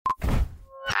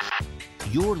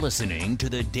You're listening to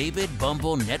the David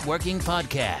Bumble Networking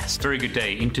Podcast. Very good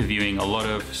day interviewing a lot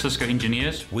of Cisco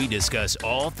engineers. We discuss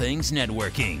all things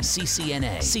networking,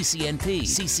 CCNA, CCNP,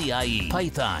 CCIE,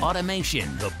 Python,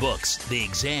 automation, the books, the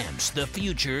exams, the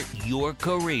future, your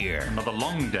career. Another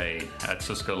long day at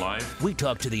Cisco Live. We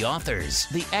talk to the authors,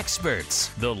 the experts,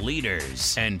 the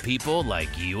leaders, and people like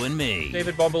you and me.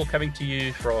 David Bumble coming to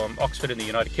you from Oxford in the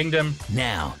United Kingdom.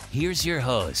 Now, here's your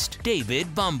host,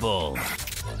 David Bumble.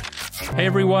 Hey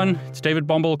everyone, it's David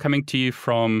Bumble coming to you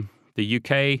from the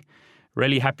UK.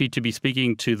 Really happy to be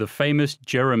speaking to the famous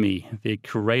Jeremy, the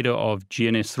curator of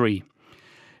GNS3.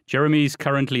 Jeremy is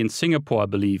currently in Singapore, I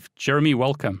believe. Jeremy,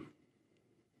 welcome.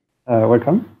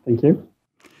 Welcome. Thank you.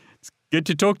 It's good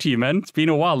to talk to you, man. It's been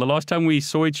a while. The last time we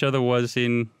saw each other was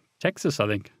in Texas, I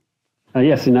think.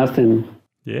 Yes, in Austin.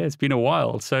 Yeah, it's been a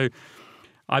while. So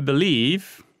I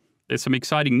believe there's some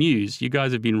exciting news. You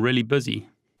guys have been really busy.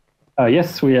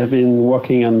 Yes, we have been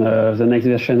working on the next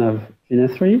version of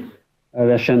GNS3,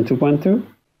 version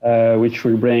 2.2, which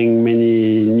will bring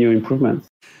many new improvements.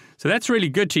 So that's really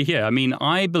good to hear. I mean,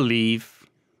 I believe,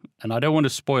 and I don't want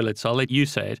to spoil it, so I'll let you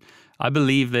say it. I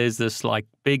believe there's this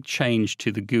big change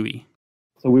to the GUI.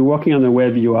 So we're working on the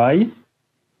web UI.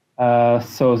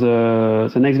 So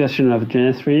the next version of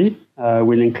GNS3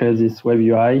 will include this web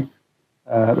UI,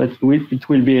 but it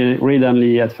will be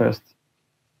read-only at first.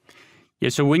 Yeah,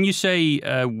 so when you say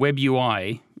web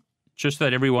UI, just so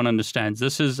that everyone understands,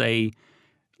 this is a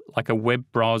web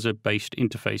browser-based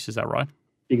interface, is that right?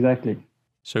 Exactly.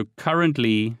 So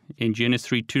currently in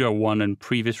GNS3 2.1 and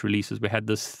previous releases, we had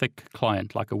this thick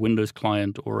client, like a Windows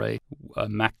client or a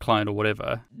Mac client or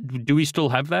whatever. Do we still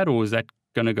have that, or is that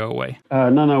going to go away?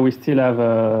 No, we still have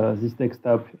this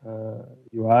desktop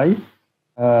UI.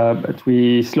 But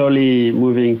we slowly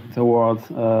moving towards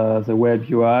the web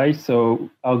UI. So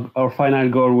our final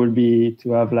goal will be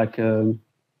to have the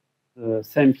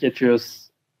same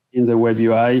features in the web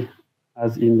UI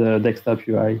as in the desktop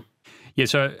UI. Yeah.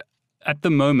 So at the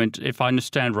moment, if I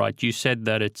understand right, you said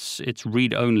that it's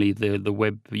read only the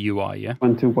web UI. Yeah.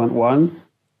 2.1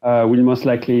 will most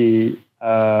likely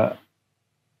have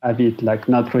it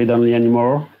not read only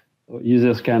anymore. So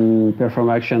users can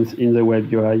perform actions in the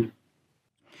web UI.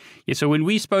 Yeah, so when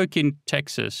we spoke in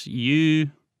Texas, you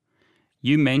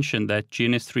mentioned that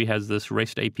GNS3 has this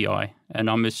REST API, and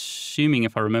I'm assuming,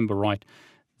 if I remember right,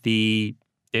 the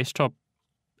desktop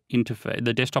interface,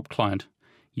 the desktop client,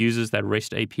 uses that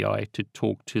REST API to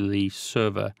talk to the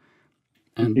server.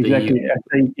 And exactly. I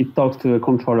think it talks to the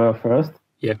controller first,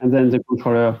 yeah, and then the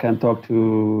controller can talk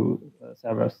to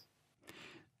servers.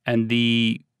 And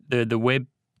the web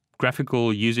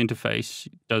graphical user interface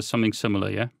does something similar,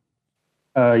 yeah?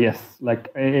 Yes,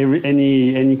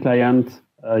 any client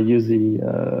use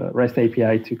the REST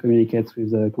API to communicate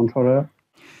with the controller.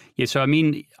 Yeah, so I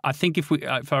mean, I think if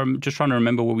I'm just trying to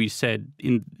remember what we said,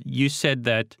 you said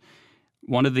that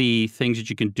one of the things that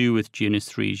you can do with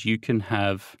GNS3 is you can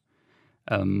have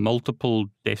multiple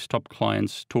desktop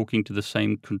clients talking to the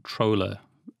same controller.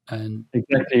 And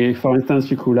exactly. For instance,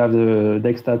 you could have the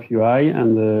desktop UI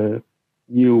and the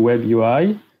new web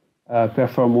UI.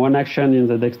 Perform one action in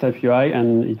the desktop UI,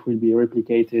 and it will be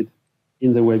replicated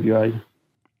in the web UI.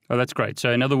 Oh, that's great.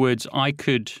 So in other words, I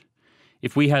could,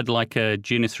 if we had a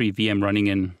GNS3 VM running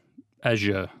in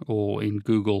Azure or in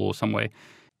Google or somewhere,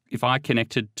 if I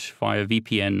connected via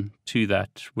VPN to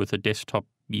that with a desktop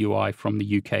UI from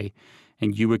the UK,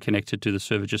 and you were connected to the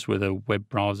server just with a web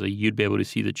browser, you'd be able to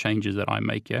see the changes that I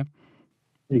make, yeah?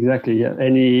 Exactly. Yeah.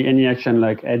 Any action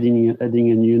like adding a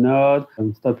new node,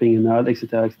 stopping a node,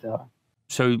 etc., etc.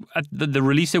 So at the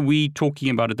release that we're talking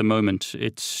about at the moment,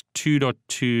 it's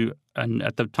 2.2, and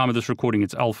at the time of this recording,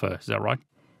 it's alpha. Is that right?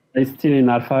 It's still in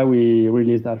alpha. We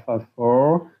released alpha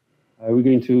 4. We're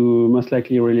going to most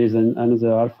likely release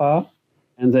another alpha,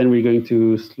 and then we're going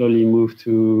to slowly move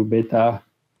to beta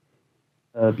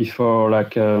before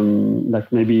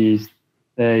maybe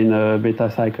stay in a beta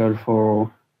cycle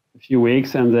for a few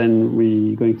weeks, and then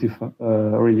we're going to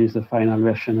release the final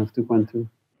version of 2.2.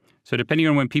 So depending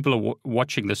on when people are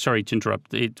watching this, sorry to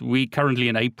interrupt, we currently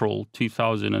in April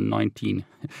 2019,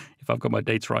 if I've got my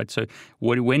dates right. So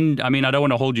when I don't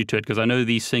want to hold you to it because I know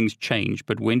these things change,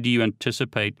 but when do you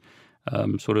anticipate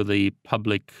sort of the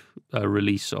public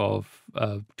release of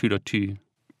 2.2?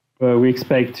 We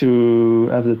expect to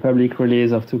have the public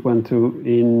release of 2.2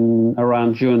 in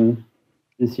around June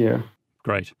this year.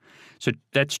 Great. So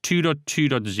that's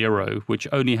 2.2.0, which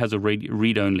only has a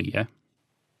read-only, yeah?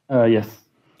 Yes.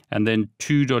 And then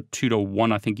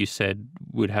 2.2.1, I think you said,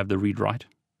 would have the read-write?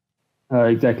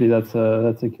 Exactly. That's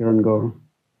a current goal.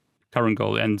 Current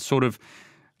goal. And sort of,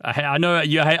 I know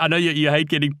you hate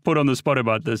getting put on the spot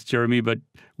about this, Jeremy, but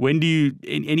when do you,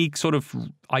 any sort of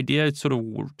idea, sort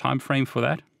of time frame for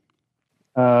that?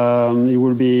 It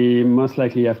will be most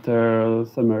likely after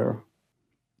summer.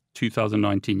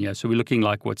 2019, yeah. So we're looking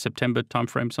like what, September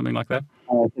timeframe, something like that?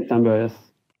 September, yes.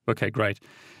 Okay, great.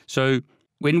 So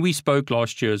when we spoke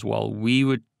last year as well, we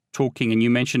were talking, and you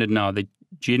mentioned it now, that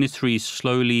GNS3 is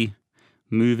slowly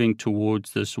moving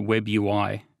towards this web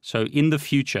UI. So in the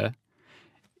future,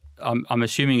 I'm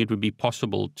assuming it would be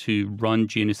possible to run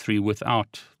GNS3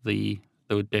 without the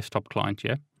desktop client,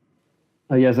 yeah?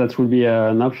 Yes, that will be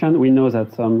an option. We know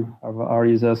that some of our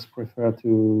users prefer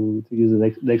to use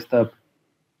the desktop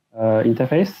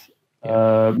interface,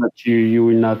 but you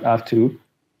will not have to.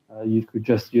 You could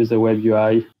just use the web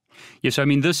UI. Yes, I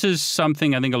mean, this is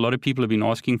something I think a lot of people have been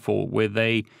asking for, where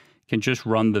they can just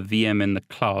run the VM in the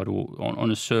cloud or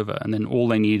on a server, and then all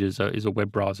they need is a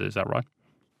web browser. Is that right?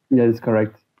 Yeah, that's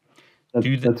correct.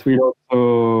 That will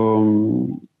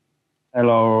also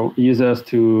allow users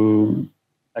to,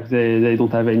 like, they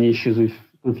don't have any issues with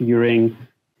configuring.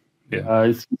 Yeah.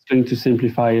 It's going to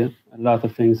simplify a lot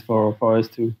of things for us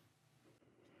too.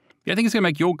 Yeah, I think it's going to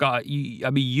make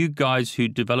you guys who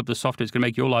develop the software, it's going to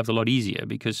make your lives a lot easier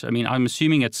because, I mean, I'm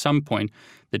assuming at some point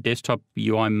the desktop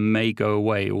UI may go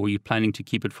away, or you're planning to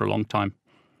keep it for a long time.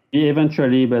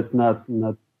 Eventually, but not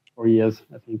for years,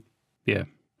 I think. Yeah.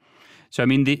 So, I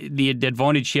mean, the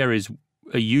advantage here is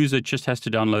a user just has to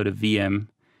download a VM,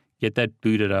 get that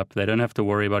booted up. They don't have to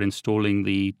worry about installing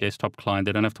the desktop client.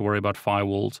 They don't have to worry about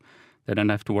firewalls. They don't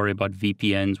have to worry about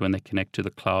VPNs when they connect to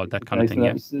the cloud, that kind of thing.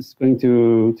 Yeah, it's going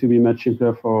to be much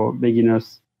simpler for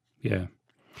beginners. Yeah,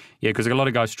 because a lot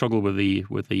of guys struggle with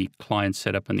the client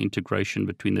setup and the integration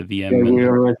between the VM. Yeah,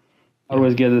 we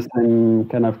always get the same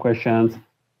kind of questions.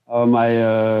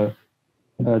 My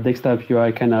desktop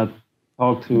UI cannot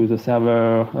talk to the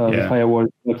server. The firewall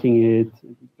is blocking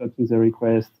the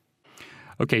request.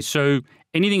 Okay, so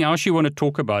anything else you want to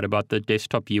talk about the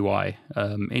desktop UI?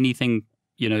 Anything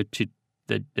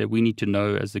that we need to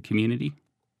know as the community?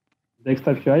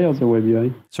 Desktop UI or the web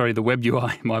UI? Sorry, the web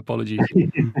UI. My apologies.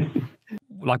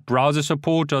 Like browser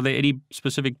support, are there any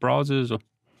specific browsers? Or?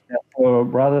 Yeah, for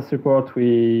browser support,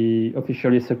 we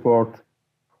officially support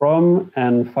Chrome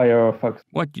and Firefox.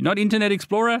 What, not Internet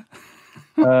Explorer?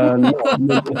 No.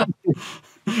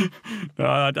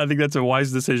 I think that's a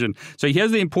wise decision. So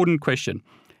here's the important question.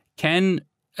 Can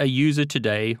a user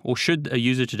today, or should a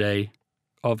user today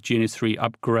of GNS3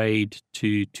 upgrade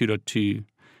to 2.2?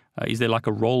 Is there like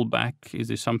a rollback? Is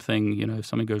there something, if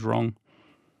something goes wrong?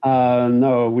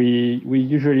 No, we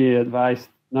usually advise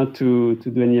not to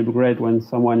do any upgrade when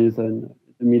someone is in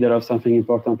the middle of something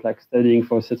important like studying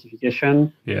for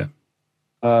certification. Yeah.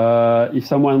 If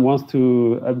someone wants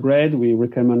to upgrade, we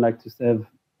recommend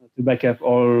to back up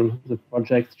all the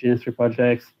projects, GNS3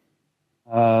 projects,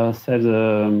 save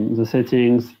the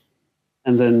settings,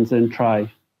 and then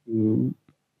try.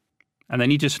 And they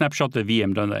need to snapshot the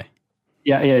VM, don't they?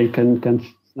 Yeah, you can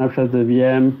snapshot the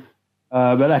VM.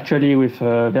 But actually, with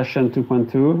version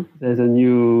 2.2, there's a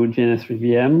new GNS3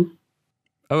 VM.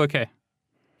 Oh, okay.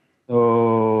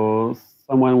 So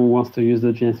someone who wants to use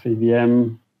the GNS3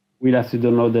 VM will have to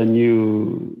download a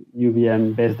new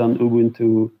VM based on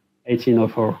Ubuntu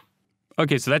 18.04.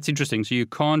 Okay, so that's interesting. So you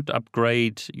can't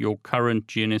upgrade your current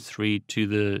GNS3 to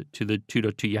the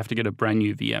 2.2. You have to get a brand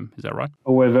new VM. Is that right?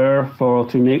 However,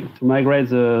 to migrate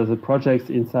the projects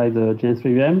inside the GNS3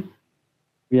 VM,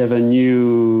 we have a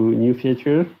new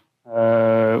feature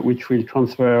which will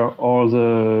transfer all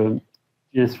the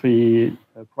GNS3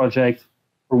 projects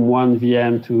from one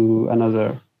VM to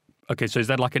another. Okay, so is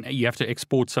that like you have to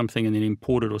export something and then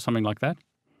import it or something like that?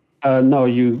 No,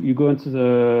 you go into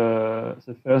the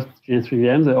first GNS3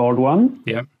 VM, the old one.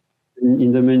 Yeah.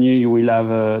 In the menu, you will have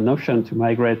an option to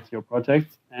migrate your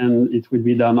project, and it will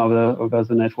be done over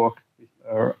the network with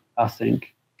async.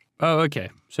 Oh, okay.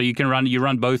 So you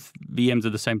run both VMs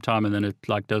at the same time, and then it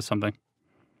does something.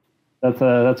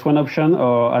 That's one option.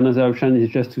 Or another option is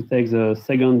just to take the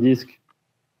second disk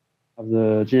of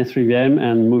the GNS3 VM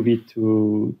and move it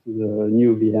to the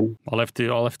new VM. I'll have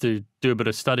to do a bit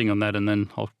of studying on that, and then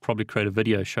I'll probably create a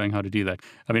video showing how to do that.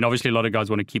 I mean, obviously, a lot of guys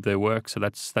want to keep their work, so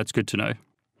that's good to know.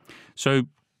 So,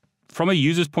 from a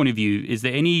user's point of view, is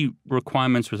there any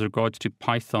requirements with regards to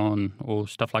Python or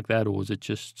stuff like that, or is it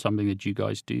just something that you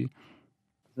guys do?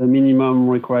 The minimum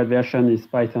required version is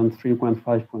Python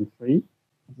 3.5.3.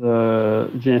 The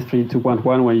GNS3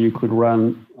 2.1, where you could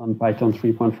run on Python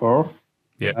 3.4.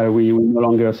 Yeah. We no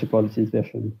longer support this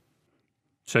version.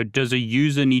 So does a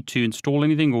user need to install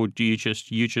anything, or do you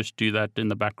just do that in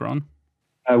the background?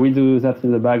 We do that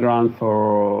in the background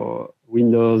for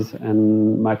Windows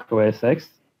and Mac OS X.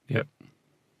 Yep.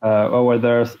 Or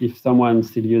whether if someone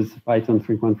still uses Python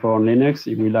 3.4 on Linux,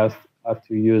 it will have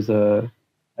to use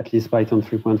at least Python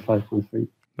 3.5.3.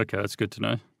 Okay, that's good to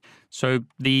know. So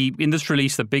in this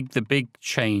release, the big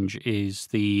change is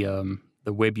the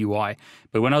web UI.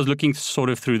 But when I was looking sort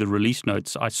of through the release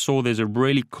notes, I saw there's a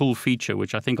really cool feature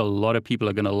which I think a lot of people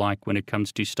are going to like when it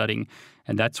comes to studying,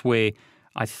 and that's where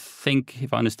I think,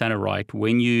 if I understand it right,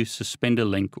 when you suspend a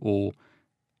link or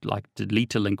like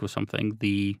delete a link or something,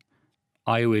 the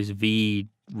iOS V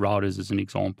routers, as an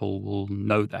example, will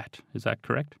know that. Is that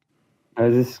correct?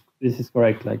 This is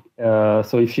correct. Like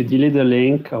so, if you delete a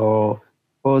link or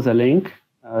pause a link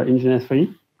in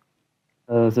GNS3,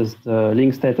 the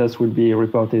link status will be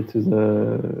reported to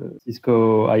the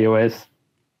Cisco iOS.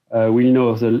 We'll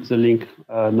know the link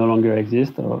no longer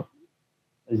exists or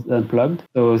is unplugged.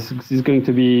 So this is going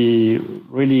to be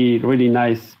really, really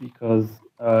nice because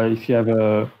if you have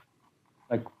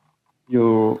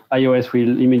your iOS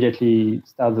will immediately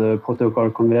start the protocol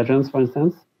convergence, for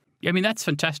instance. Yeah, I mean, that's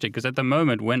fantastic because at the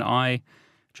moment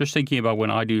just thinking about when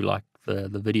I do like the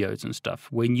videos and stuff,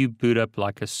 when you boot up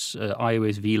like a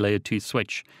iOS V layer 2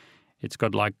 switch, it's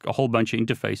got like a whole bunch of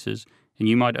interfaces and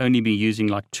you might only be using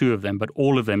like 2 of them, but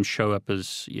all of them show up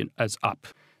as up.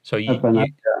 So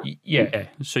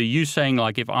So you saying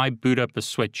like if I boot up a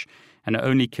switch and I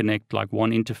only connect like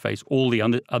one interface, all the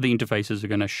other interfaces are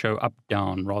going to show up,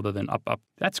 down rather than up, up.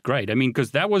 That's great. I mean,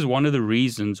 because that was one of the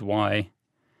reasons why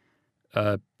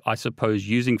I suppose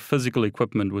using physical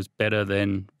equipment was better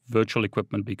than virtual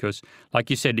equipment because,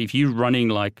 like you said, if you're running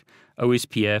like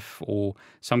OSPF or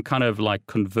some kind of like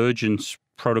convergence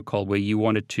protocol where you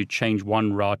wanted to change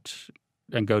one route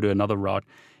and go to another route,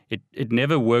 it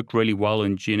never worked really well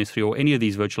in GNS3 or any of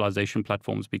these virtualization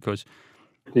platforms because...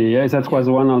 Yes, that was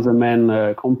one of the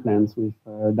main complaints with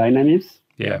Dynamics.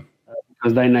 Yeah.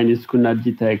 Because Dynamics could not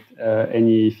detect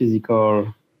any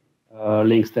physical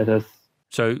link status.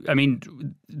 So, I mean,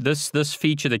 this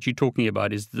feature that you're talking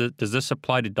about, does this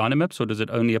apply to Dynamips or does it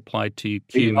only apply to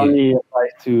QEMU? It only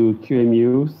applies to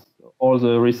QEMU. All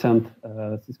the recent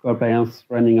Cisco appliances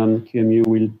running on QEMU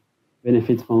will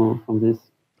benefit from this.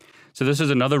 So this is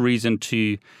another reason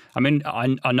to. I mean,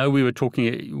 I know we were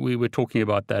talking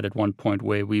about that at one point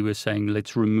where we were saying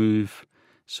let's remove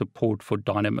support for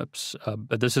Dynamips,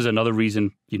 but this is another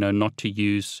reason, not to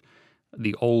use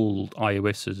the old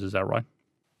iOSs. Is that right?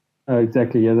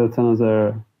 Exactly. Yeah, that's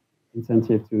another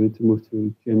incentive to move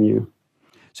to QEMU.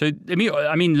 So,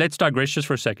 I mean, let's digress just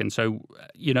for a second. So,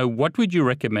 what would you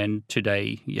recommend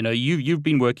today? You've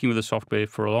been working with the software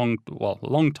for a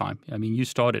long time. I mean, you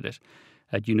started it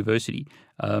at university.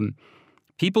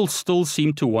 People still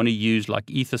seem to want to use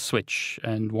like Ether Switch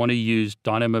and want to use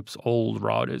Dynamips old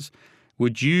routers.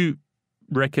 Would you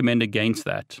recommend against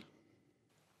that?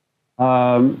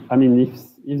 I mean,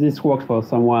 if this works for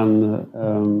someone,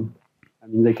 I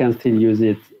mean, they can still use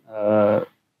it.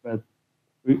 But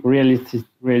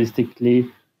realistically,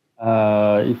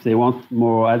 if they want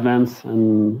more advanced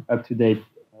and up-to-date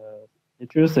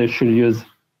features, they should use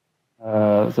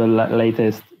the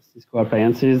latest Cisco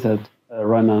appliances that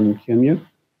run on QEMU.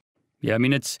 Yeah, I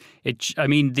mean, I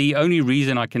mean, the only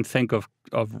reason I can think of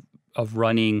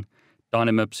running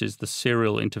Dynamips is the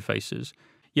serial interfaces.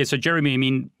 Yeah, so Jeremy, I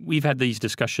mean, we've had these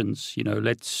discussions.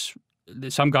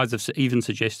 Some guys have even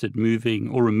suggested moving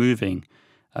or removing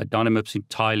Dynamips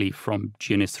entirely from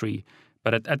GNS3,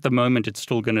 but at the moment, it's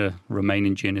still going to remain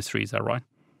in GNS3. Is that right?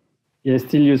 Yeah, it's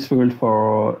still useful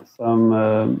for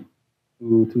some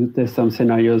to test some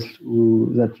scenarios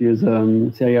that use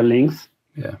serial links.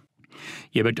 Yeah.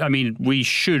 Yeah, but I mean, we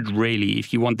should really,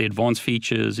 if you want the advanced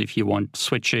features, if you want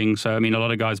switching. So, I mean, a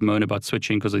lot of guys moan about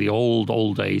switching because of the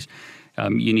old days.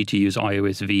 You need to use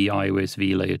iOS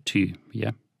V layer 2,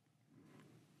 yeah?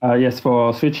 Yes,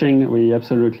 for switching, we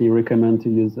absolutely recommend to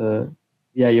use the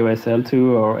iOS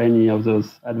L2 or any of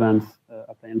those advanced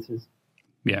appliances.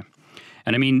 Yeah.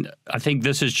 And I mean, I think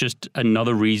this is just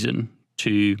another reason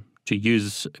to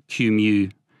use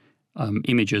QEMU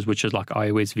images, which is like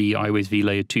iOS V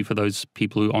layer 2 for those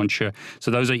people who aren't sure.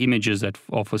 So those are images that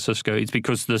are for Cisco. It's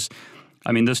because this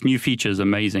new feature is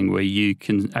amazing where you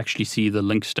can actually see the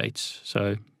link states.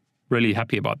 So really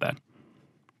happy about that.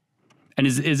 And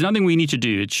there's nothing we need to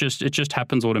do. It just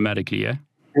happens automatically, yeah?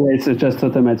 Yeah, it's just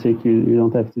automatic. You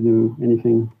don't have to do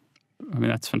anything. I mean,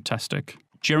 that's fantastic.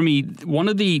 Jeremy, one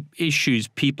of the issues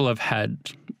people have had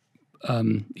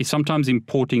is sometimes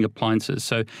importing appliances.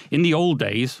 So in the old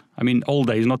days,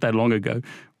 not that long ago,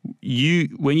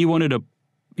 when you wanted to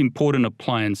import an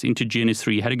appliance into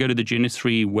GNS3, you had to go to the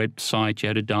GNS3 website, you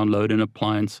had to download an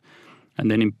appliance,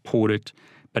 and then import it.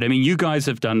 But I mean, you guys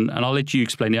have done, and I'll let you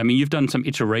explain it. I mean, you've done some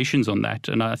iterations on that,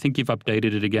 and I think you've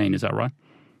updated it again. Is that right?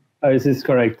 This is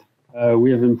correct.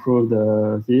 We have improved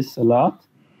this a lot.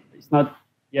 It's not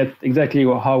yet exactly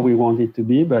how we want it to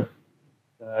be, but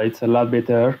it's a lot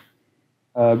better.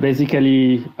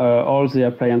 Basically, all the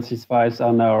appliances files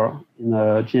are now in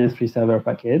a GNS3 server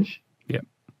package. Yeah.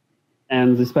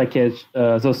 And this package,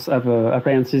 those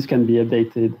appliances can be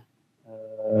updated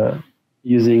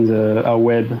using our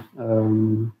web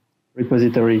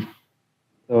repository.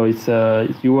 So it's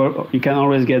you can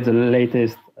always get the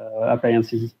latest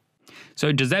appliances.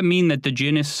 So does that mean that the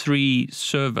GNS3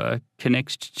 server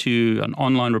connects to an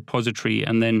online repository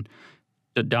and then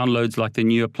it downloads like the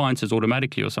new appliances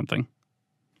automatically or something?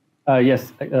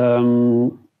 Yes.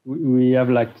 We have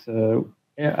like for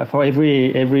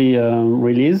every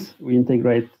release, we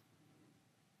integrate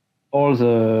all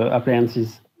the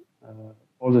appliances,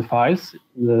 all the files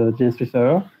in the GNS3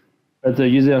 server, but the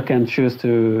user can choose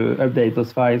to update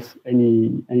those files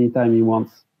anytime he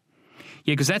wants.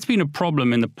 Yeah, because that's been a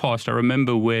problem in the past. I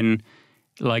remember when,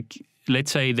 like,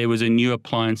 let's say there was a new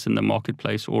appliance in the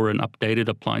marketplace or an updated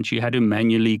appliance, you had to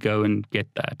manually go and get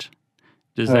that.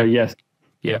 Does that? Yes.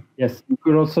 Yeah. Yes. You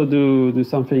could also do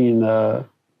something in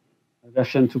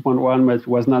version 2.1, but it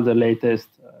was not the latest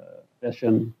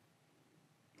version.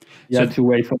 You had to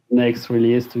wait for the next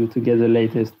release to get the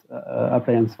latest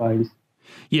appliance files.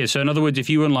 Yeah, so in other words, if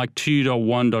you were in like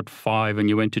 2.1.5 and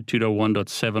you went to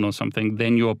 2.1.7 or something,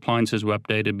 then your appliances were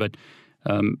updated. But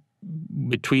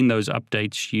between those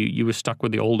updates, you were stuck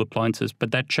with the old appliances.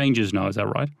 But that changes now, is that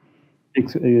right?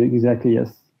 Exactly,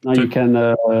 yes. Now you can,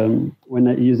 when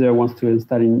a user wants to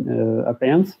install an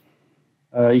appliance,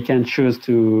 he can choose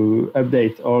to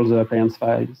update all the appliance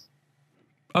files.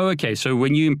 Oh, okay. So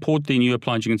when you import the new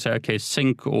appliance, you can say, okay,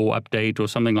 sync or update or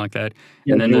something like that.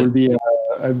 Yeah, and then there will be an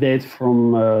update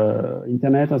from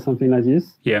internet or something like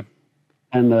this. Yeah.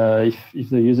 And if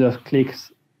the user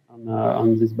clicks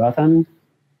on this button,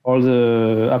 all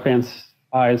the appliance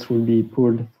files will be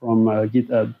pulled from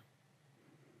GitHub.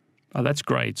 Oh, that's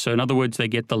great. So in other words, they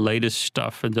get the latest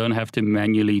stuff and don't have to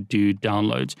manually do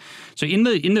downloads. So in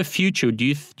the future, do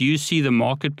you see the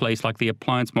marketplace, like the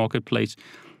appliance marketplace,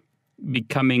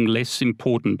 becoming less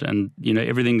important and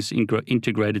everything's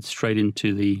integrated straight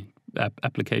into the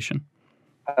application?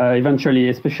 Eventually,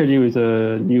 especially with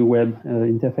a new web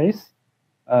interface,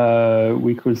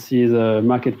 we could see the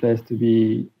marketplace to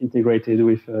be integrated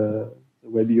with the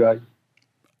web UI.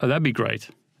 Oh, that'd be great.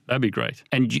 That'd be great.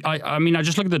 And I mean, I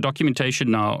just look at the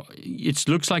documentation now. It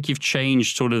looks like you've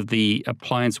changed sort of the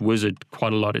appliance wizard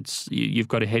quite a lot. You've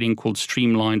got a heading called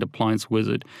Streamlined Appliance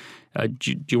Wizard.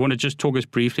 Do you want to just talk us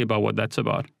briefly about what that's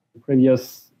about? The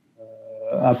previous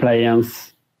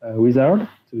appliance wizard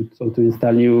to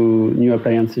install new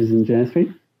appliances in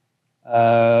GNS3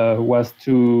 was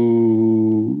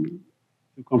too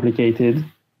complicated.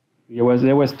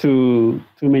 There was too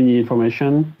many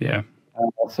information. Yeah.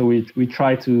 So we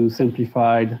try to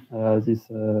simplify this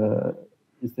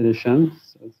installation,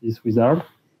 so this wizard.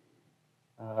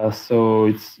 So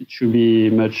it should be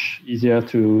much easier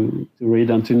to read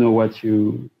and to know what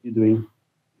you're doing.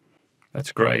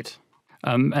 That's great.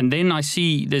 And then I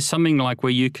see there's something like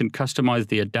where you can customize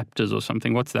the adapters or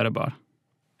something. What's that about?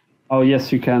 Oh,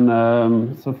 yes, you can.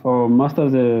 So for most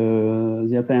of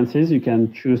the appliances, you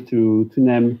can choose to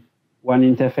name one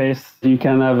interface. You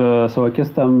can have a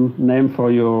custom name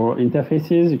for your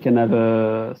interfaces. You can have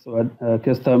a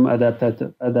custom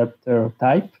adapter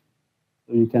type.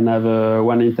 So you can have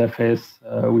one interface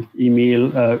with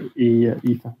email,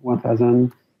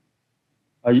 E1000,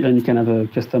 and you can have a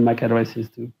custom MAC addresses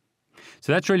too.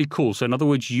 So that's really cool. So in other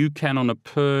words, you can, on a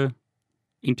per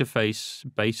interface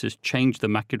basis, change the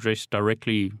MAC address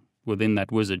directly within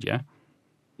that wizard, yeah?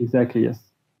 Exactly, yes.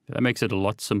 That makes it a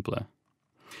lot simpler.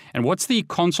 And what's the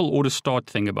console auto start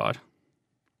thing about?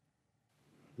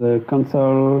 The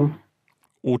console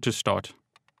auto start.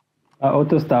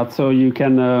 Auto start. So you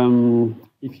can,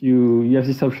 if you have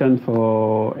this option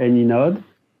for any node,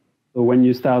 so when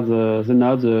you start the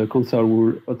node, the console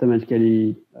will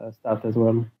automatically start as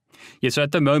well. Yeah, so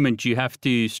at the moment you have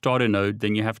to start a node,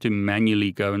 then you have to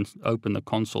manually go and open the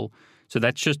console. So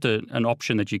that's just an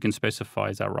option that you can specify,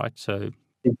 is that right? So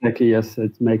exactly, yes.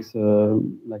 It makes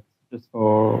just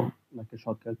for like a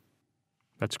shortcut.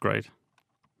 That's great.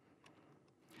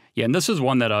 Yeah, and this is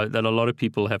one that a lot of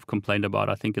people have complained about,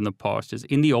 I think, in the past, is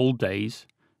in the old days,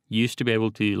 you used to be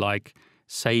able to like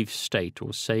save state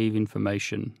or save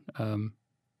information on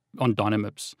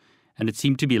Dynamips, and it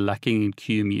seemed to be lacking in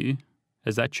QEMU.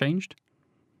 Has that changed?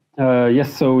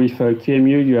 Yes, so with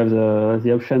QEMU, you have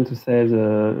the option to save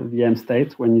the VM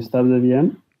state when you stop the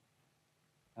VM.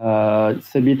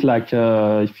 It's a bit like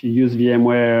if you use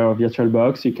VMware or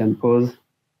VirtualBox, you can pause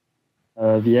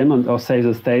VM or save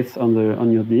the states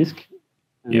on your disk.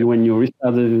 And Yep. when you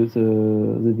restart the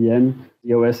VM,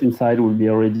 the OS inside will be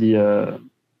already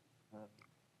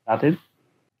started.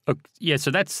 Okay, yeah,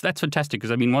 so that's fantastic because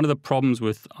I mean one of the problems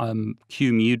with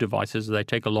QEMU devices is they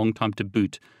take a long time to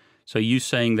boot. So you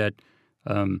saying that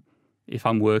if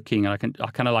I'm working and I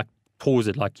kind of like pause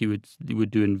it like you would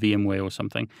do in VMware or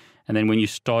something, and then when you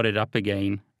start it up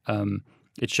again,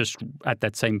 it's just at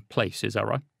that same place. Is that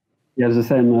right? Yeah, the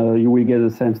same. You will get the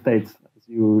same states as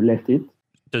you left it.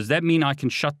 Does that mean I can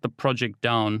shut the project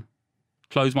down,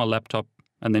 close my laptop,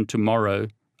 and then tomorrow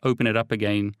open it up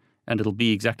again, and it'll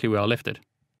be exactly where I left it?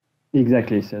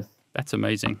 Exactly, yes. That's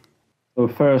amazing. So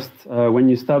first, when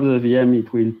you stop the VM,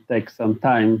 it will take some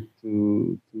time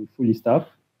to fully stop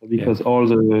because all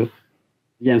the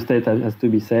VM state has to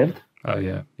be saved. Oh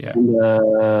yeah, yeah.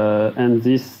 And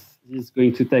this is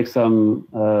going to take some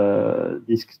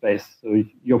disk space. So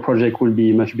your project will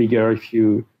be much bigger if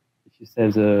you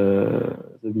save the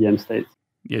VM state.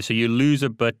 Yeah, so you lose a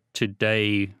bit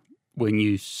today when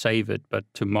you save it, but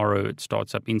tomorrow it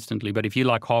starts up instantly. But if you're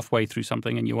like halfway through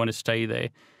something and you want to stay there,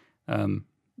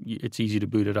 it's easy to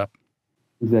boot it up.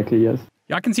 Exactly, yes.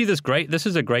 Yeah, I can see this great. This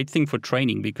is a great thing for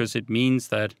training because it means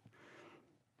that,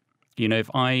 if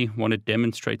I want to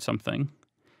demonstrate something,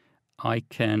 I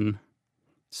can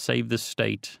save the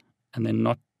state and then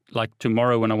not like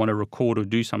tomorrow when I want to record or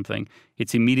do something,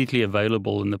 it's immediately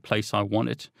available in the place I want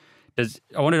it.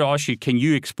 I wanted to ask you, can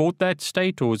you export that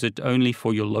state or is it only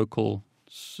for your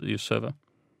server?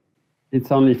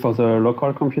 It's only for the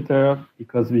local computer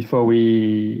because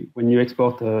when you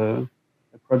export a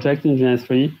project in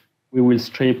GNS3, we will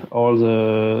strip all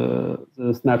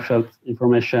the snapshot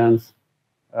informations.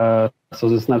 So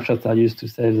the snapshots are used to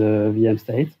save the VM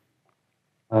state.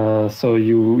 So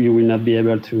you will not be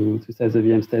able to save the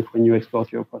VM state when you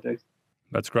export your project.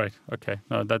 That's great. Okay,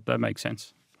 no, that makes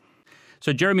sense.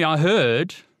 So Jeremy, I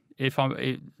heard, I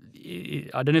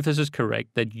don't know if this is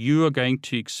correct, that you are going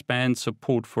to expand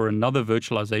support for another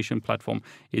virtualization platform.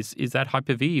 Is that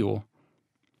Hyper-V or?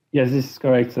 Yes, this is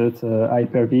correct. So it's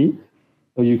Hyper-V.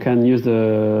 So you can use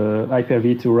the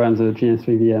Hyper-V to run the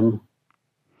GNS3 VM.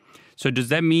 So does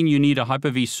that mean you need a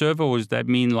Hyper-V server, or does that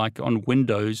mean like on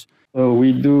Windows? So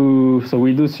we do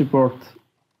support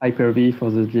Hyper-V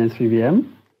for the GNS3 VM,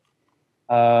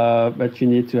 but you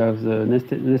need to have the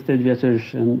nested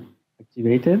virtualization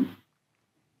activated.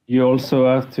 You also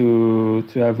have to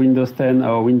have Windows 10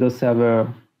 or Windows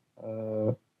Server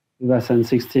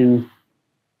 2016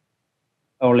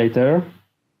 or later,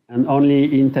 and only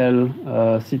Intel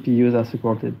CPUs are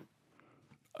supported.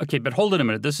 Okay, but hold on a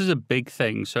minute. This is a big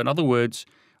thing. So in other words,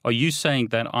 are you saying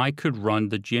that I could run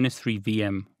the GNS3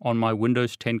 VM on my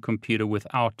Windows 10 computer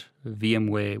without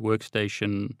VMware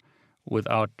Workstation,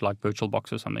 without like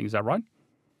VirtualBox or something? Is that right?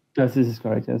 Yes, this is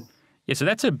correct, yes. Yeah, so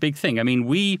that's a big thing. I mean,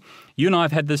 you and I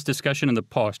have had this discussion in the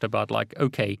past about like,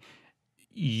 okay,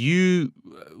 you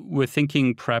were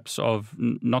thinking perhaps of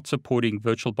not supporting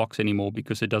VirtualBox anymore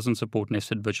because it doesn't support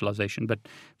nested virtualization. But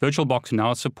VirtualBox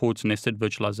now supports nested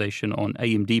virtualization on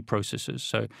AMD processors.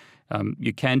 So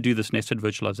you can do this nested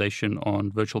virtualization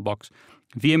on VirtualBox.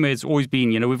 VMware has always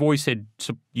been, we've always said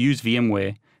use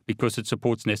VMware because it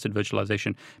supports nested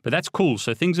virtualization. But that's cool.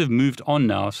 So things have moved on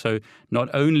now. So not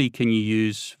only can you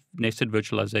use nested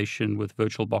virtualization with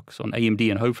VirtualBox on AMD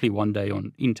and hopefully one day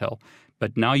on Intel,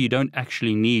 but now you don't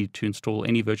actually need to install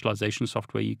any virtualization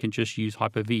software. You can just use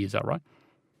Hyper-V. Is that right?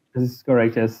 This is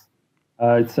correct, yes.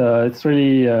 It's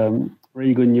really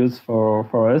really good news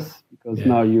for us because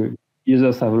now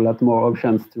users have a lot more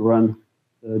options to run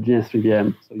the GNS3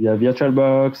 VM. So you have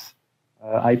VirtualBox,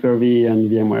 Hyper-V, and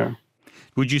VMware.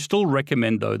 Would you still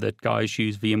recommend, though, that guys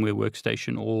use VMware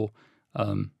Workstation or,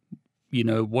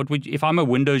 if I'm a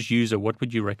Windows user, what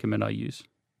would you recommend I use?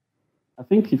 I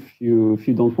think if you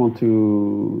don't want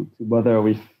to bother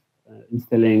with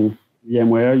installing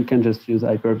VMware, you can just use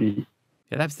Hyper-V.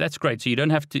 Yeah, that's great. So you don't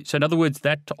have to. So in other words,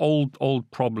 that old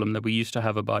problem that we used to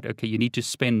have about you need to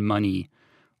spend money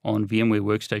on VMware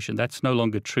Workstation, that's no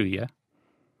longer true. Yeah.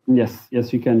 Yes,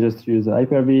 you can just use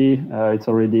Hyper-V. It's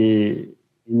already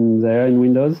in there in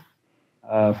Windows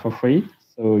for free,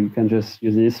 so you can just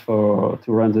use this to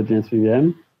run the GNS3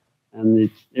 VM. And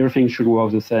everything should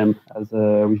work the same as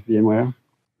with VMware.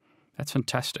 That's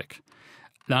fantastic.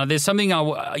 Now, there's something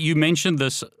you mentioned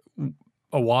this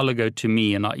a while ago to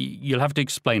me, and you'll have to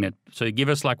explain it. So give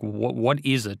us what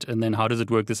is it, and then how does it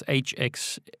work? This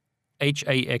HAXM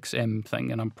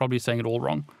thing, and I'm probably saying it all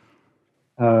wrong.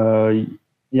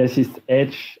 Yes, it's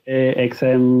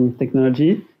HAXM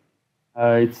technology.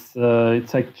 It's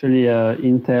actually an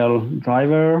Intel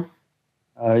driver.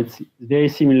 It's very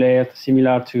similar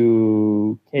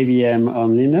to KVM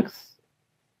on Linux.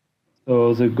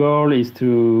 So the goal is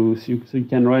so you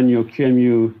can run your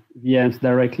QEMU VMs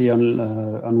directly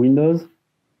on Windows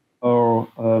or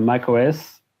Mac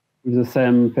OS with the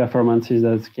same performances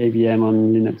as KVM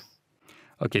on Linux.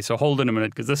 Okay, so hold on a minute,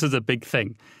 because this is a big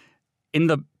thing. In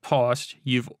the past,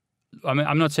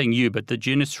 I'm not saying you, but the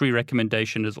GNS3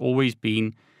 recommendation has always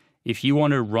been, if you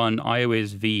want to run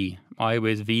iOS V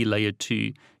layer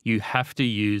 2, you have to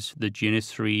use the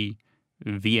GNS3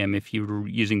 VM if you're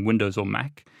using Windows or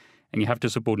Mac, and you have to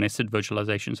support nested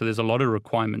virtualization. So there's a lot of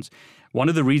requirements. One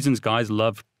of the reasons guys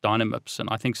love Dynamips, and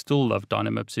I think still love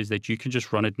Dynamips, is that you can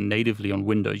just run it natively on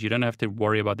Windows. You don't have to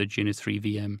worry about the GNS3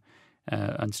 VM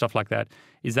and stuff like that.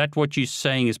 Is that what you're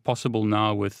saying is possible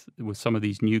now with some of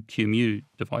these new QEMU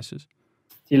devices?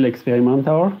 Still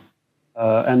experimental,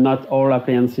 and not all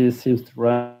appliances seems to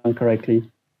run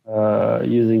correctly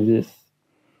using this.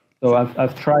 So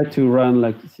I've tried to run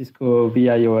like Cisco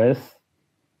VIOS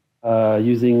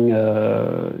using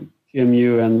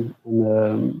QEMU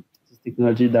and this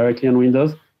technology directly on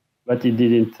Windows, but it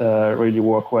didn't really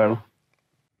work well.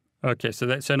 Okay, so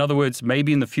in other words,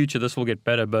 maybe in the future this will get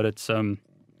better, but it's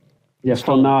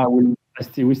for now we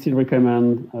still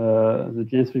recommend the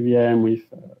GNS3 VM with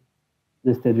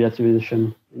nested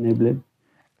virtualization enabled.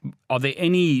 Are there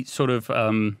any sort of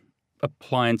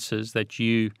appliances that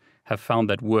you have found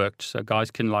that worked, so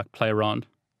guys can like play around?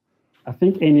 I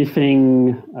think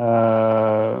anything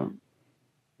that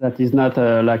is not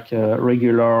like a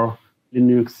regular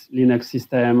Linux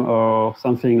system or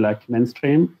something like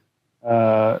mainstream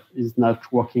is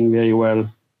not working very well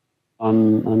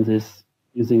on this,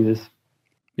 using this.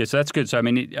 Yeah, so that's good. So I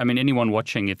mean, anyone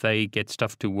watching, if they get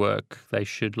stuff to work, they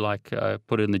should like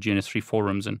put it in the GNS3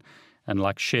 forums and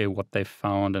like share what they've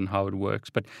found and how it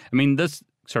works. But I mean,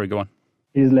 sorry, go on.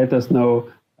 Please let us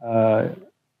know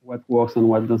what works and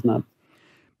what does not.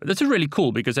 But this is really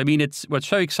cool because I mean, what's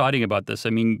so exciting about this. I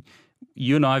mean,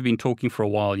 you and I have been talking for a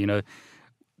while. You know,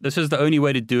 this is the only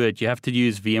way to do it. You have to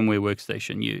use VMware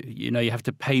Workstation. You have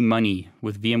to pay money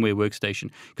with VMware Workstation.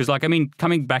 Because, like, I mean,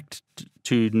 coming back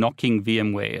to knocking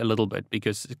VMware a little bit,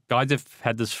 because guys have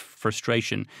had this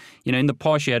frustration. You know, in the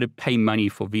past, you had to pay money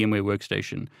for VMware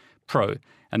Workstation Pro.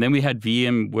 And then we had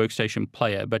VM Workstation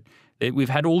Player. But we've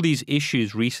had all these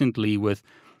issues recently with,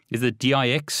 is the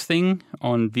DIX thing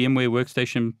on VMware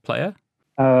Workstation Player?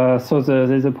 So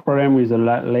there's a problem with the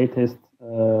latest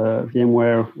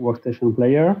VMware Workstation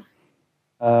Player.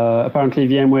 Apparently,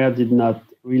 VMware did not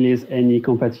release any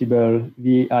compatible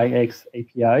VIX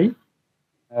API,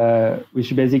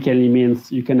 which basically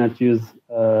means you cannot use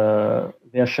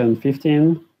version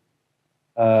 15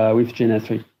 with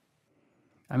GNS3.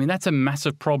 I mean, that's a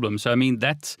massive problem. So, I mean,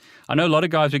 I know a lot of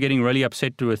guys are getting really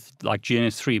upset with like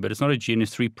GNS3, but it's not a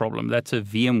GNS3 problem. That's a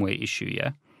VMware issue,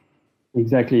 yeah?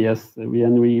 Exactly, yes.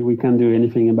 We can't do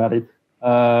anything about it.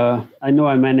 I know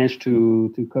I managed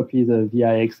to copy the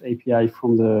VIX API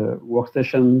from the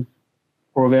Workstation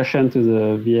Pro version to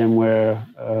the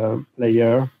VMware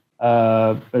player,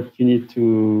 but you need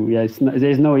to.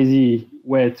 There's no easy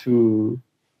way to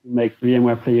make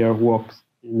VMware player work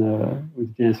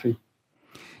with GNS3.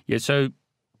 Yeah. So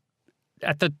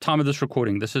at the time of this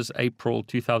recording, this is April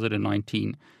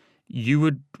 2019.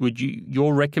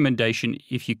 Your recommendation,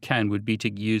 if you can, would be to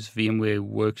use VMware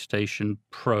Workstation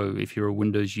Pro if you're a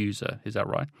Windows user. Is that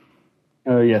right?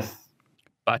 Yes.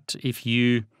 But if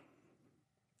you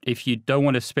don't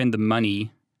want to spend the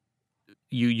money,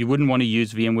 you wouldn't want to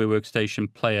use VMware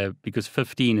Workstation Player because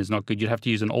 15 is not good. You'd have to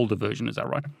use an older version. Is that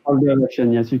right? Older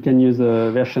version, yes. You can use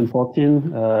version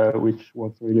 14, which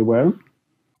works really well.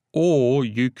 Or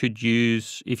you could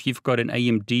use, if you've got an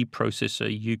AMD processor,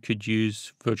 you could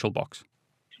use VirtualBox.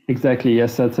 Exactly,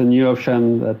 yes. That's a new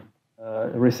option, that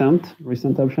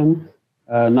recent option.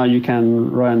 Now you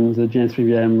can run the GNS3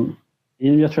 VM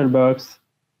in VirtualBox,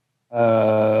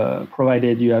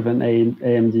 provided you have an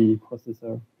AMD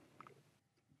processor.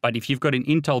 But if you've got an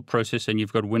Intel processor and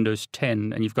you've got Windows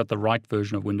 10 and you've got the right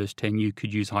version of Windows 10, you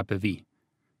could use Hyper-V.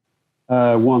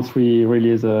 Once we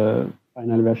release a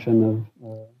final version of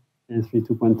GNS3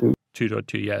 2.2.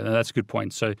 2.2, yeah, that's a good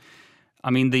point. So, I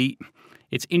mean,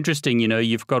 it's interesting,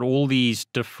 you've got all these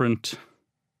different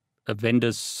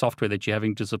vendors' software that you're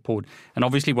having to support. And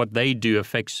obviously what they do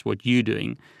affects what you're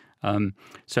doing.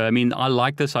 So, I mean, I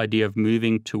like this idea of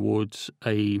moving towards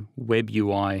a web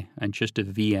UI and just a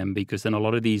VM, because then a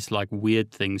lot of these like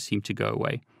weird things seem to go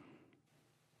away.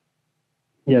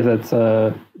 Yes,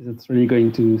 that's really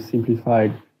going to simplify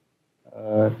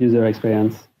user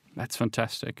experience. That's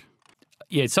fantastic.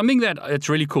 Yeah, it's something that it's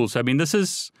really cool. So, I mean,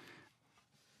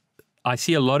 I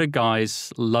see a lot of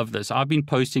guys love this. I've been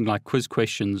posting like quiz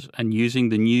questions and using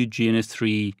the new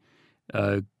GNS3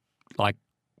 like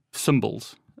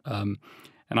symbols. And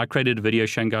I created a video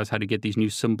showing guys how to get these new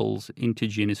symbols into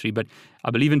GNS3. But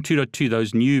I believe in 2.2,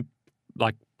 those new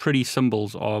like pretty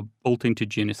symbols are built into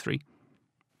GNS3.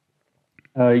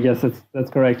 Yes, that's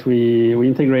correct. We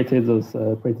integrated those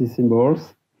pretty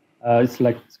symbols.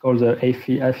 It's called the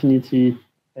affinity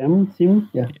theme.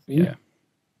 Yeah. Yeah.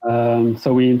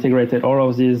 So we integrated all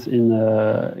of these in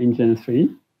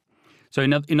GNS3. So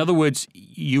in other words,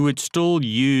 you would still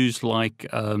use like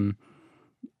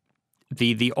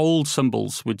the old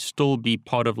symbols would still be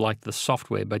part of like the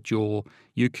software, but you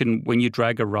can, when you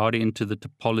drag a router into the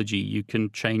topology, you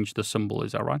can change the symbol.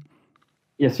 Is that right?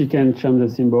 Yes, you can change the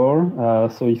symbol.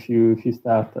 So if you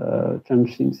start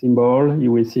changing symbol,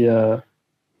 you will see a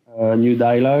new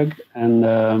dialog,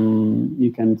 and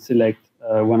you can select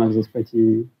one of those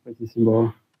pretty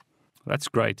symbols. That's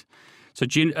great. So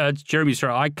Jeremy,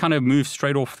 sorry, I kind of moved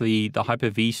straight off the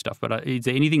Hyper-V stuff, but is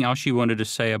there anything else you wanted to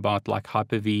say about like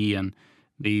Hyper-V and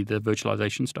the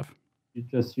virtualization stuff? You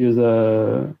just use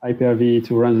Hyper-V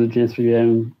to run the GNS3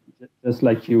 VM, just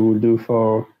like you would do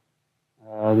for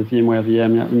the VMware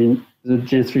VM. I mean, the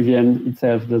GNS3 VM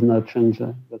itself does not change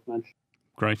that much.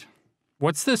 Great.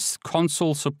 What's this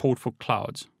console support for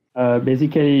clouds?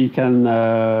 Basically, you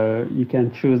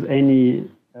can choose any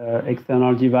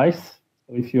external device.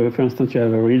 So if for instance, you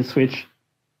have a real switch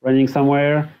running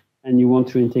somewhere and you want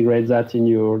to integrate that in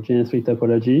your GNS3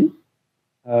 topology,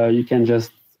 you can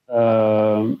just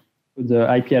put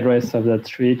the IP address of that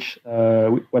switch,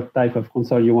 what type of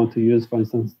console you want to use, for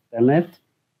instance, Telnet,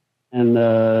 and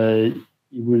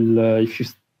you will, if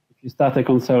you start a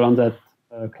console on that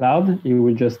cloud, you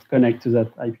will just connect to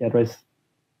that IP address.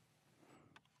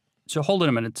 So hold on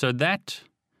a minute. So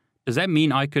does that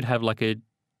mean I could have like a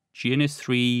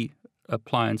GNS3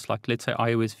 appliance, like let's say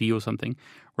iOS V or something,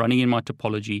 running in my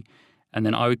topology, and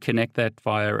then I would connect that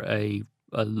via a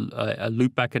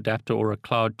loopback adapter or a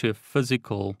cloud to a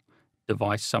physical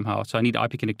device somehow. So I need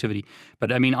IP connectivity.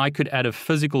 But I mean, I could add a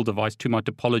physical device to my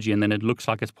topology, and then it looks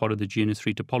like it's part of the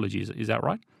GNS3 topology. Is that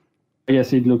right?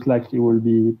 Yes, it looks like it will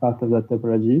be part of that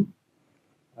topology.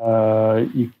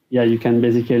 You can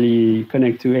basically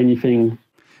connect to anything.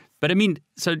 But I mean,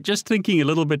 so just thinking a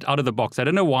little bit out of the box, I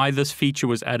don't know why this feature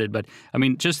was added, but I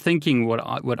mean, just thinking what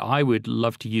I would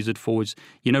love to use it for is,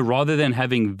 rather than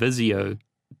having Visio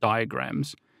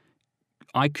diagrams,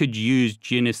 I could use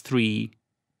GNS3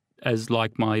 as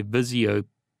like my Visio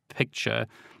picture,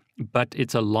 but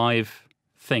it's a live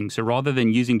thing. So rather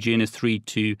than using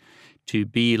GNS3 to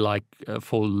be like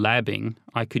for labbing,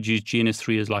 I could use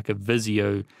GNS3 as like a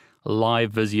live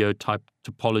Visio type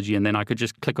topology, and then I could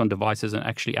just click on devices and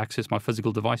actually access my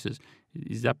physical devices.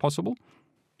 Is that possible?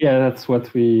 Yeah, that's what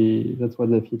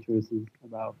the feature is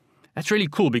about. That's really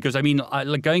cool because, I mean,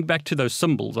 like going back to those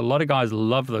symbols, a lot of guys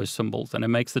love those symbols and it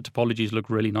makes the topologies look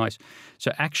really nice.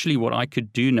 So actually what I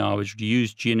could do now is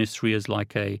use GNS3 as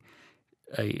like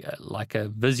a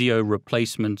Visio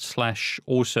replacement /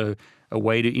 also a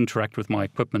way to interact with my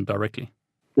equipment directly.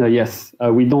 Yes,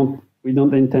 we don't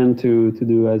intend to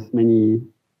do as many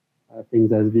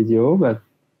things as Visio, but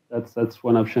that's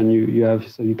one option you have.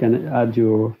 So you can add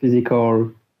your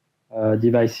physical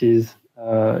devices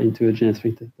into a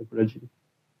GNS3 topology.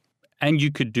 And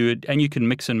you could do it, and you can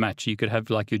mix and match. You could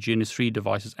have like your GNS3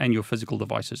 devices and your physical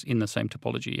devices in the same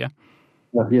topology, yeah?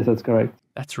 Yes, that's correct.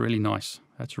 That's really nice.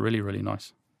 That's really, really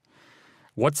nice.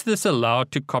 What's this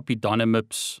allowed to copy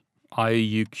Dynamips,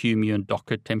 IOU, QEMU, and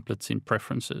Docker templates in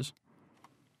preferences?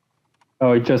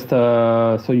 Oh, it just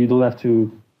so you don't have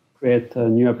to create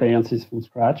new appliances from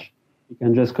scratch. You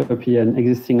can just copy an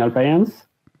existing appliance,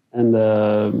 and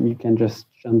you can just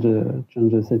change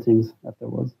the settings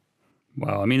afterwards.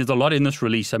 Wow. I mean, there's a lot in this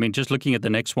release. I mean, just looking at the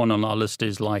next one on our list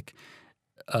is like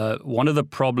one of the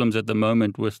problems at the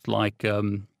moment with like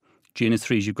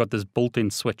GNS3 is you've got this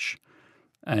built-in switch,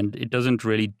 and it doesn't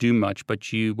really do much. But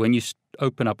when you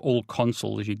open up all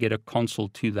consoles, you get a console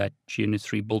to that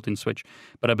GNS3 built-in switch.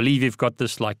 But I believe you've got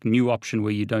this like new option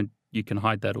where you can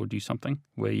hide that or do something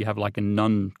where you have like a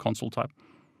none console type.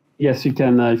 Yes, you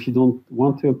can. If you don't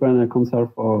want to open a console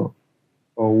for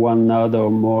one node or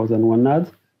more than one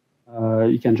node,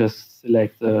 you can just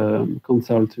select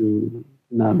console to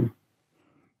none.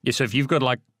 Yeah, so if you've got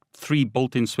like 3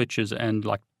 built-in switches and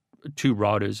like 2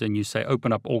 routers, and you say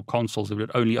open up all consoles, it would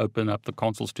only open up the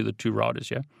consoles to the 2 routers,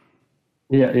 yeah?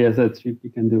 Yeah, that's what you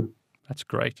can do. That's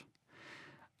great.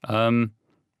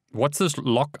 What's this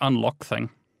lock-unlock thing?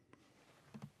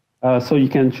 So you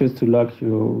can choose to lock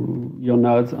your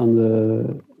nodes on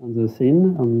the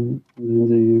scene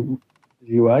in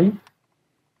the UI.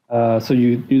 So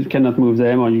you cannot move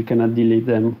them or you cannot delete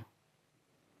them.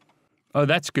 Oh,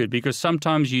 that's good, because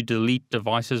sometimes you delete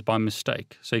devices by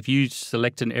mistake. So if you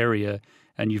select an area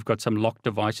and you've got some locked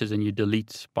devices and you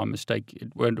delete by mistake,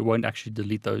 it won't actually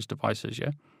delete those devices,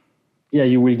 yeah? Yeah,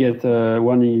 you will get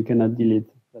warning you cannot delete,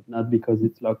 but not because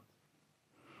it's locked.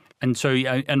 And so,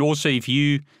 and also if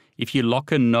you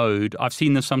lock a node, I've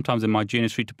seen this sometimes in my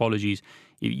GNS3 topologies,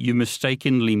 you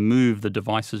mistakenly move the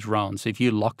devices around. So if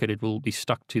you lock it, it will be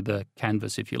stuck to the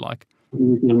canvas, if you like.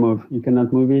 You can move. You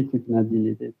cannot move it. You cannot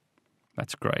delete it.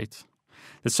 That's great.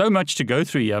 There's so much to go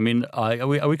through here. I mean,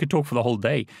 we could talk for the whole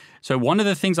day. So one of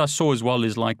the things I saw as well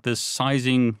is like this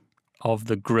sizing of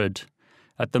the grid.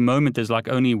 At the moment, there's like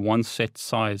only one set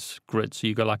size grid. So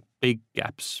you've got like big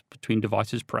gaps between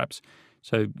devices, perhaps.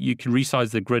 So you can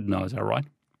resize the grid now, is that right?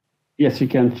 Yes, you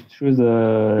can choose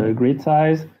a grid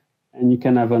size, and you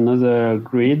can have another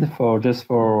grid for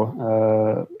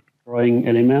drawing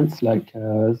elements like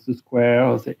the square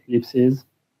or the ellipses.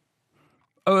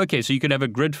 Oh, okay. So you could have a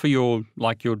grid for your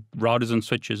routers and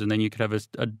switches, and then you could have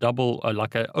a double,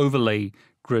 like an overlay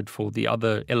grid for the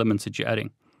other elements that you're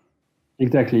adding.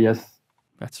 Exactly, yes.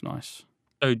 That's nice.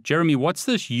 So, Jeremy, what's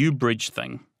this U-bridge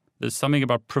thing? There's something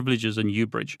about privileges in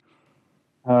U-bridge.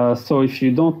 So if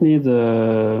you don't need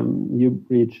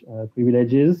U-bridge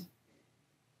privileges,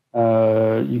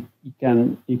 you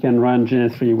can run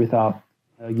GNS3 without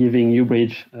giving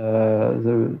U-bridge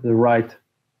the right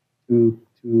to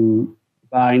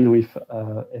bind with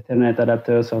Ethernet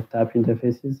adapters or tap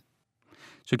interfaces.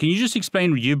 So can you just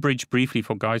explain U-bridge briefly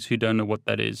for guys who don't know what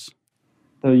that is?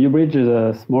 So U-bridge is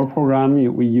a small program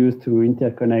we use to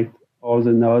interconnect all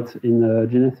the nodes in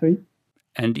GNS3.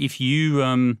 And if you,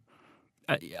 I'm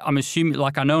assuming,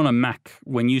 like I know on a Mac,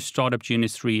 when you start up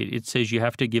GNS3, it says you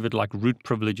have to give it like root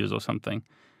privileges or something.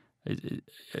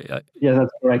 Yeah,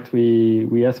 that's correct.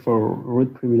 We ask for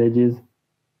root privileges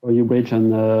for U-bridge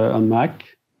on Mac.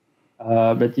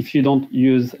 But if you don't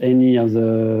use any of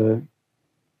the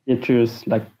features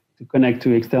like to connect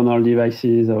to external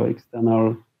devices or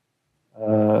external,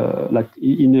 like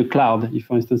in a cloud, if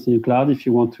for instance in a cloud, if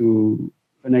you want to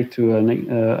connect to an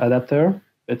adapter,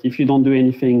 but if you don't do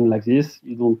anything like this,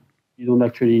 you don't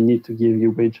actually need to give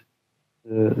U-bridge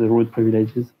the root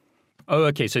privileges. Oh,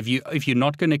 okay. So if you're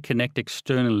not going to connect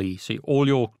externally, so all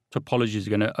your topologies are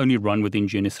going to only run within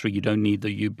GNS3, you don't need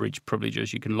the U-bridge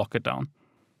privileges. You can lock it down.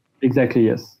 Exactly,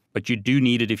 yes. But you do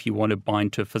need it if you want to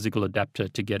bind to a physical adapter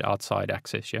to get outside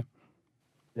access, yeah?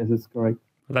 Yes, that's correct.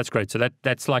 Well, that's great. So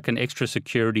that's like an extra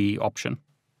security option.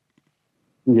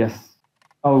 Yes.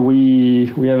 Oh, we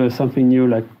have something new,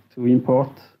 like to import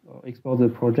or export the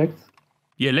projects.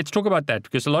 Yeah, let's talk about that,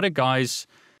 because a lot of guys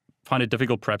find it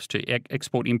difficult perhaps to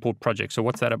import projects. So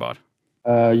what's that about?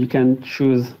 You can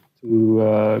choose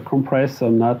to compress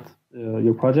or not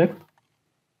your project.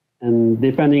 And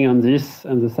depending on this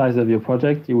and the size of your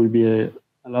project, it will be a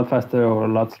lot faster or a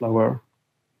lot slower.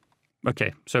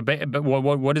 Okay. So but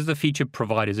what does the feature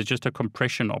provide? Is it just a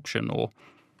compression option or?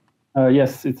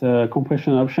 Yes, it's a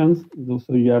compression option.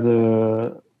 So you have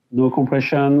no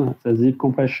compression, the zip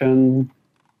compression,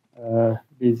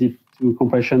 zip2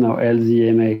 compression, or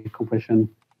LZMA compression.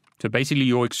 So basically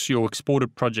your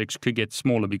exported projects could get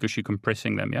smaller because you're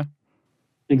compressing them, yeah?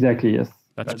 Exactly, yes.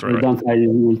 That's great. The downside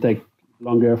will take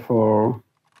longer to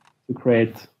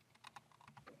create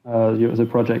the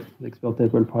project, the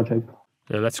exportable project.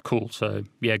 Yeah, that's cool. So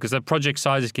yeah, because the project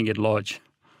sizes can get large.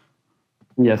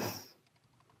 Yes.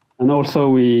 And also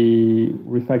we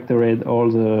refactored all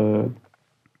the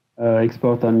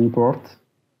export and import.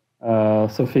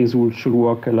 So things should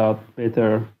work a lot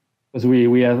better, because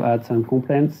we have had some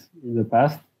complaints in the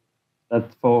past that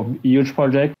for huge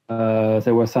projects,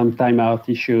 there were some timeout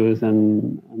issues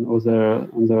and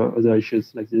other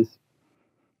issues like this.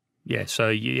 Yeah, so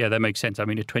yeah, that makes sense. I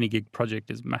mean, a 20 gig project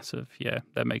is massive. Yeah,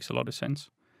 that makes a lot of sense.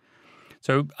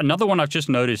 So another one I've just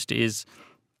noticed is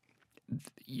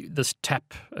this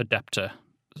tap adapter.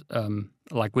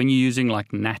 Like when you're using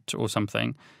like NAT or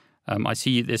something, I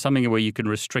see there's something where you can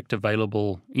restrict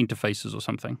available interfaces or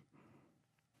something.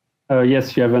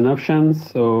 Yes, you have an option.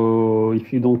 So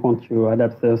if you don't want your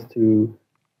adapters to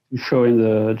show in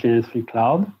the GNS3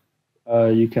 cloud,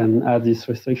 you can add this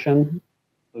restriction.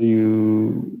 So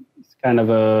it's kind of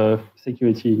a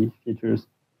security features.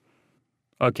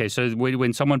 Okay, so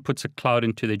when someone puts a cloud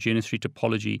into the GNS3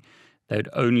 topology, they would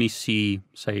only see,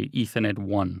 say, Ethernet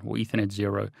 1 or Ethernet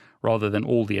 0 rather than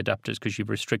all the adapters, because you've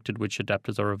restricted which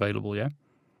adapters are available, yeah?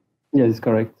 Yeah, it's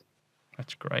correct.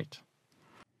 That's great.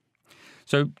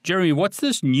 So, Jeremy, what's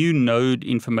this new node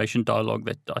information dialog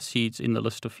that I see it's in the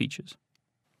list of features?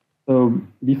 So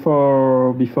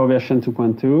before version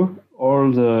 2.2,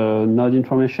 all the node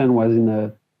information was in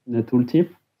a tooltip.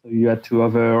 So you had to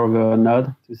hover over a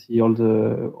node to see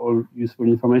all useful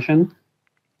information,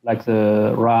 like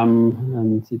the RAM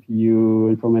and CPU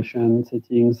information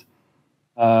settings.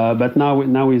 But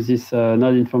now with this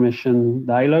node information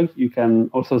dialog, you can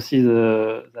also see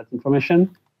that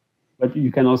information, but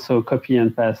you can also copy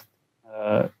and paste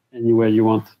anywhere you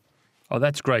want. Oh,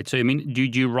 that's great. So, I mean, do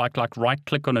you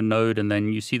right-click on a node and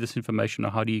then you see this information,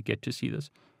 or how do you get to see this?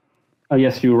 Oh,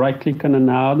 yes, you right-click on a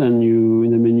node, and in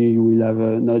the menu you will have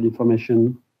a node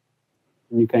information,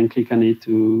 and you can click on it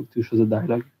to show the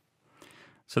dialog.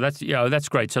 So that's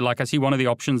great. So, like, I see one of the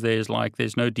options there is like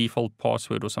there's no default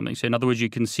password or something. So, in other words, you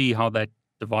can see how that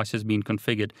device has been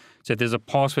configured. So, if there's a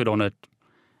password on it,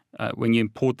 when you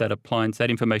import that appliance, that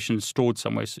information is stored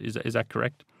somewhere. Is that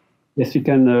correct? Yes, you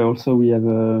can. Also, we have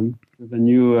a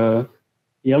new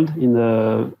field in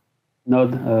the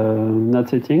node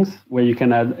settings where you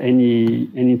can add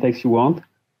any text you want.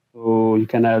 So you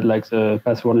can add like the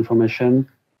password information,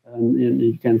 and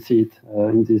you can see it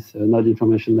in this node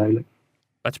information dialog.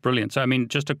 That's brilliant. So, I mean,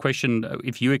 just a question,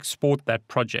 if you export that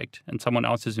project and someone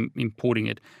else is importing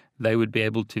it, they would be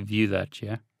able to view that,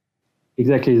 yeah?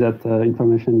 Exactly, that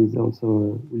information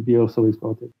will be also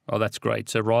exported. Oh, that's great.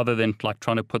 So rather than like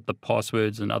trying to put the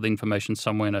passwords and other information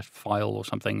somewhere in a file or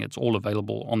something, it's all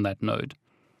available on that node.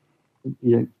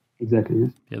 Yeah, exactly.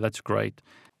 Yes. Yeah, that's great.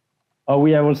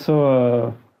 We have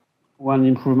also one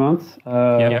improvement.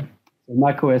 Yeah. The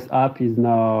macOS app is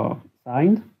now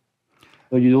signed,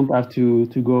 so you don't have to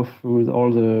go through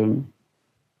all the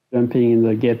jumping in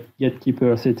the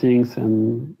gatekeeper settings,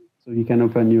 and so you can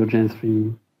open your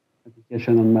GNS3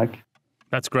 application on Mac.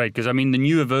 That's great, because I mean the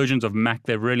newer versions of Mac,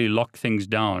 they've really locked things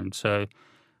down. So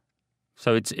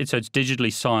it's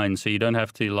digitally signed, so you don't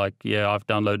have to I've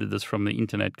downloaded this from the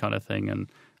internet kind of thing, and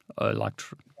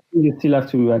you still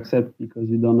have to accept because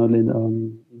you download it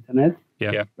on internet.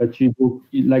 Yeah. But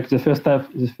the first time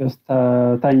you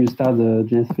start the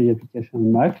GNS3 application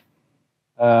on Mac,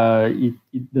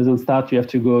 it doesn't start. You have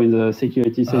to go in the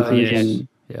security settings.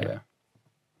 Yes.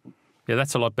 Yeah,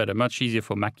 that's a lot better. Much easier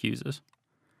for Mac users.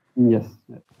 Yes.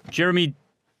 Jeremy,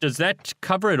 does that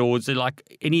cover it, or is there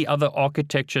like any other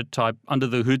architecture type under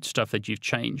the hood stuff that you've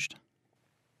changed?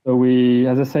 So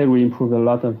as I said, we improved a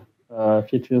lot of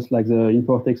features like the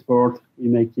import-export. We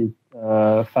make it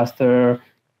faster.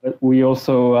 But we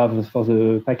also have for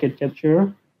the packet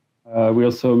capture. We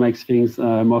also make things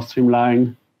more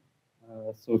streamlined,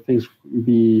 so things will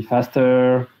be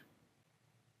faster.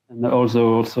 And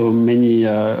also many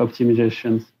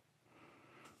optimizations.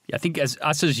 Yeah, I think as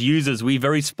users, we're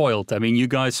very spoiled. I mean, you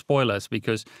guys spoil us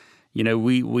because,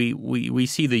 we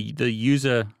see the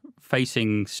user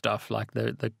facing stuff like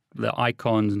the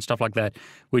icons and stuff like that,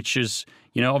 which is,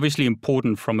 obviously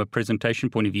important from a presentation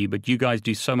point of view, but you guys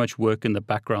do so much work in the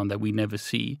background that we never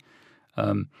see.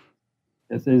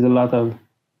 Yes, there's a lot of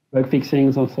bug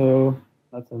fixings also,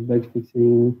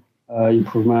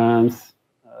 improvements.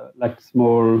 Like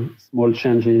small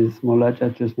changes, small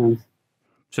adjustments.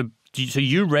 So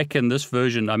you reckon this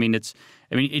version? It's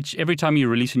every time you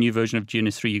release a new version of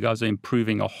GNS3, you guys are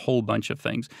improving a whole bunch of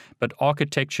things, but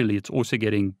architecturally, it's also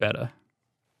getting better.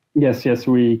 Yes,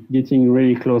 we're getting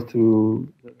really close to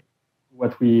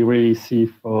what we really see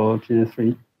for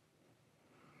GNS3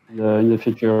 in the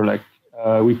future. Like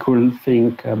we could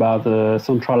think about a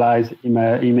centralized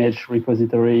image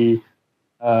repository.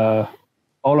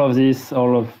 All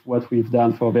of what we've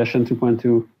done for version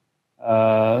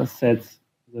 2.2 sets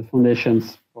the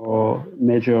foundations for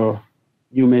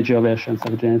new major versions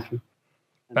of GNS3.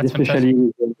 That's especially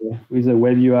with the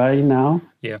web UI now.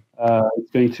 Yeah,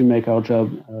 it's going to make our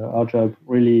job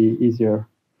really easier.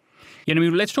 Yeah,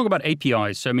 let's talk about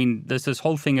APIs. So, there's this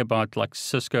whole thing about like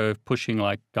Cisco pushing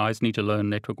like guys need to learn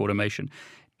network automation.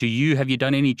 Have you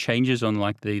done any changes on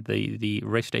like the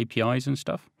REST APIs and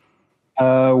stuff?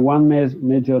 One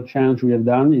major change we have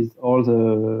done is all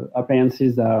the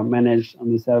appliances are managed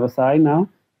on the server side now.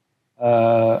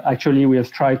 Actually, we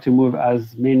have tried to move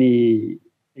as many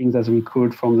things as we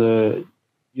could from the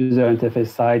user interface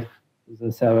side to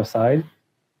the server side.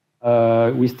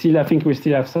 I think we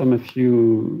still have a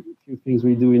few things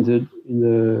we do in the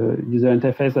user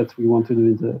interface that we want to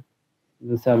do in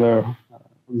the server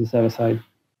on the server side.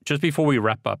 Just before we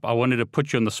wrap up, I wanted to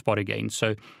put you on the spot again.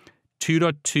 So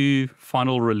 2.2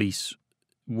 final release,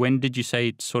 when did you say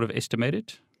it's sort of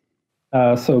estimated?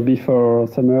 So before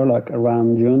summer, like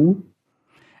around June.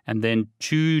 And then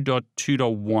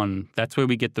 2.2.1, that's where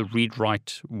we get the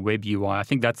read-write web UI. I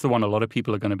think that's the one a lot of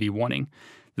people are going to be wanting.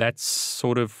 That's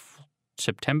sort of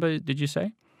September, did you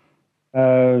say?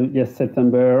 Yes,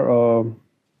 September, or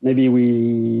maybe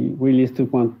we release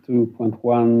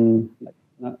 2.2.1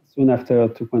 soon after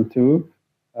 2.2.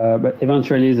 But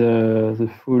eventually the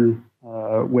full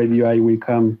web UI will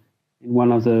come in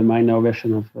one of the minor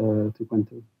versions of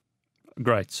 2.2.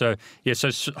 Great. So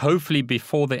hopefully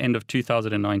before the end of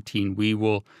 2019, we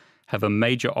will have a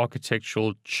major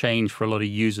architectural change for a lot of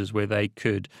users where they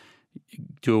could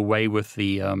do away with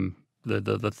the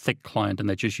thick client and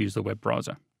they just use the web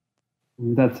browser.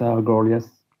 That's our goal, yes.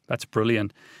 That's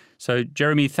brilliant. So,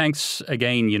 Jeremy, thanks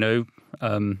again. You're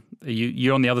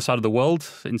on the other side of the world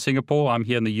in Singapore. I'm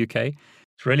here in the UK.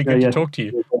 It's really good to talk to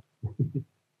you.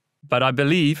 But I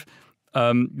believe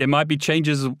there might be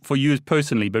changes for you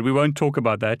personally, but we won't talk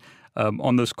about that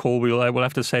on this call. We'll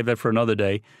have to save that for another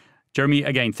day. Jeremy,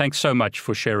 again, thanks so much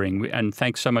for sharing, and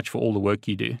thanks so much for all the work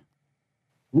you do.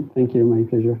 Thank you. My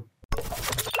pleasure.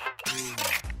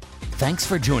 Thanks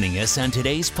for joining us on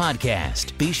today's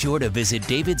podcast. Be sure to visit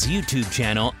David's YouTube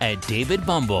channel at David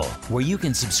Bumble, where you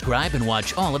can subscribe and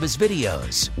watch all of his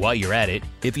videos. While you're at it,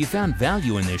 if you found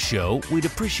value in this show, we'd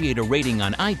appreciate a rating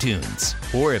on iTunes.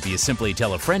 Or if you simply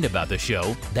tell a friend about the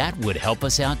show, that would help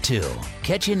us out too.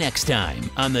 Catch you next time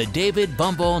on the David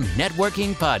Bumble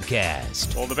Networking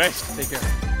Podcast. All the best. Take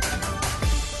care.